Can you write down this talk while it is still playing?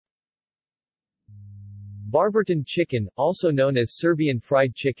Barberton chicken, also known as Serbian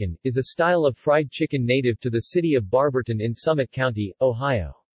fried chicken, is a style of fried chicken native to the city of Barberton in Summit County,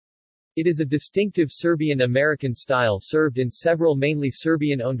 Ohio. It is a distinctive Serbian-American style served in several mainly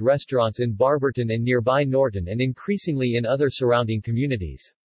Serbian-owned restaurants in Barberton and nearby Norton and increasingly in other surrounding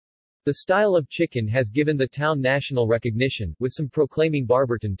communities. The style of chicken has given the town national recognition, with some proclaiming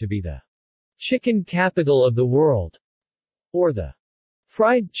Barberton to be the chicken capital of the world, or the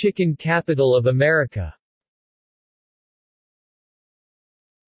fried chicken capital of America.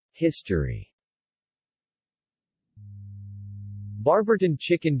 History. Barberton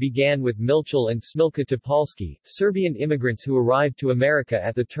chicken began with Milchel and Smilka Topolsky, Serbian immigrants who arrived to America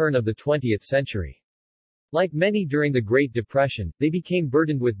at the turn of the 20th century. Like many during the Great Depression, they became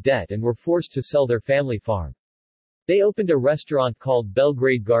burdened with debt and were forced to sell their family farm. They opened a restaurant called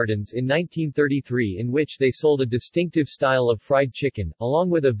Belgrade Gardens in 1933 in which they sold a distinctive style of fried chicken, along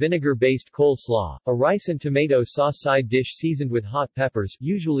with a vinegar-based coleslaw, a rice and tomato sauce side dish seasoned with hot peppers,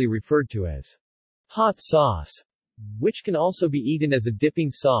 usually referred to as hot sauce, which can also be eaten as a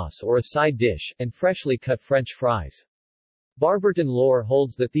dipping sauce or a side dish, and freshly cut French fries. Barberton lore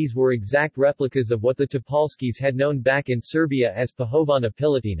holds that these were exact replicas of what the Topolskis had known back in Serbia as Pahovana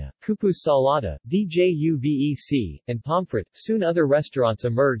Pilatina, Kupus Salata, Djuvec, and Pomfret. Soon other restaurants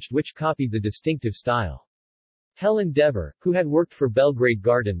emerged which copied the distinctive style. Helen Dever, who had worked for Belgrade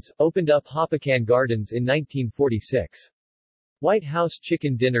Gardens, opened up Hopakan Gardens in 1946. White House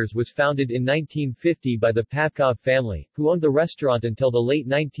Chicken Dinners was founded in 1950 by the Pavkov family, who owned the restaurant until the late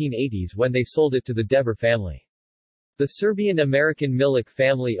 1980s when they sold it to the Dever family. The Serbian-American Milik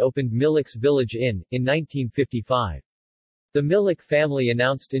family opened Milik's Village Inn, in 1955. The Milik family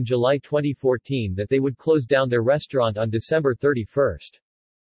announced in July 2014 that they would close down their restaurant on December 31.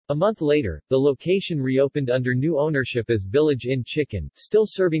 A month later, the location reopened under new ownership as Village Inn Chicken, still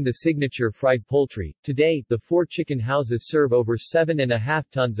serving the signature fried poultry. Today, the 4 chicken houses serve over 7.5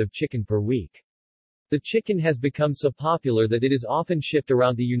 tons of chicken per week. The chicken has become so popular that it is often shipped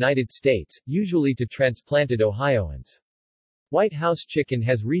around the United States, usually to transplanted Ohioans. White House Chicken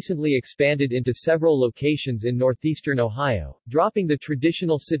has recently expanded into several locations in northeastern Ohio, dropping the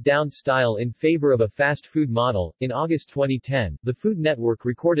traditional sit-down style in favor of a fast food model. In August 2010, the Food Network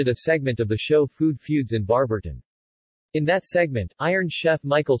recorded a segment of the show Food Feuds in Barberton. In that segment, Iron Chef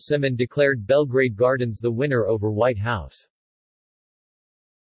Michael Simon declared Belgrade Gardens the winner over White House.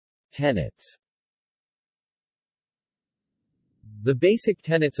 Tenets. The basic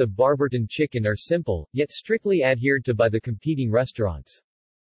tenets of Barberton chicken are simple, yet strictly adhered to by the competing restaurants.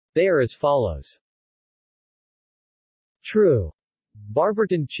 They are as follows. True.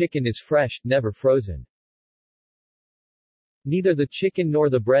 Barberton chicken is fresh, never frozen. Neither the chicken nor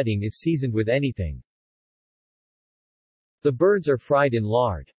the breading is seasoned with anything. The birds are fried in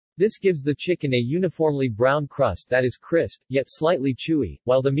lard. This gives the chicken a uniformly brown crust that is crisp, yet slightly chewy,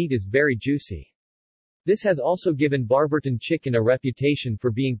 while the meat is very juicy. This has also given Barberton chicken a reputation for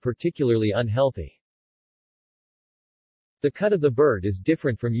being particularly unhealthy. The cut of the bird is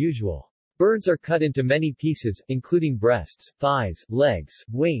different from usual. Birds are cut into many pieces, including breasts, thighs, legs,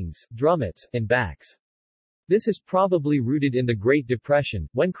 wings, drummets, and backs. This is probably rooted in the Great Depression,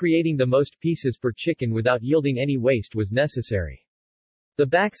 when creating the most pieces per chicken without yielding any waste was necessary. The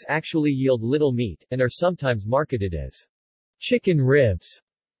backs actually yield little meat, and are sometimes marketed as chicken ribs,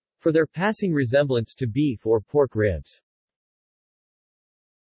 for their passing resemblance to beef or pork ribs.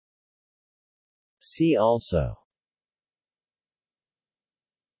 See also: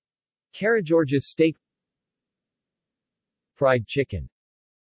 Karageorge's steak, fried chicken.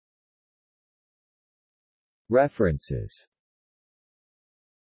 References.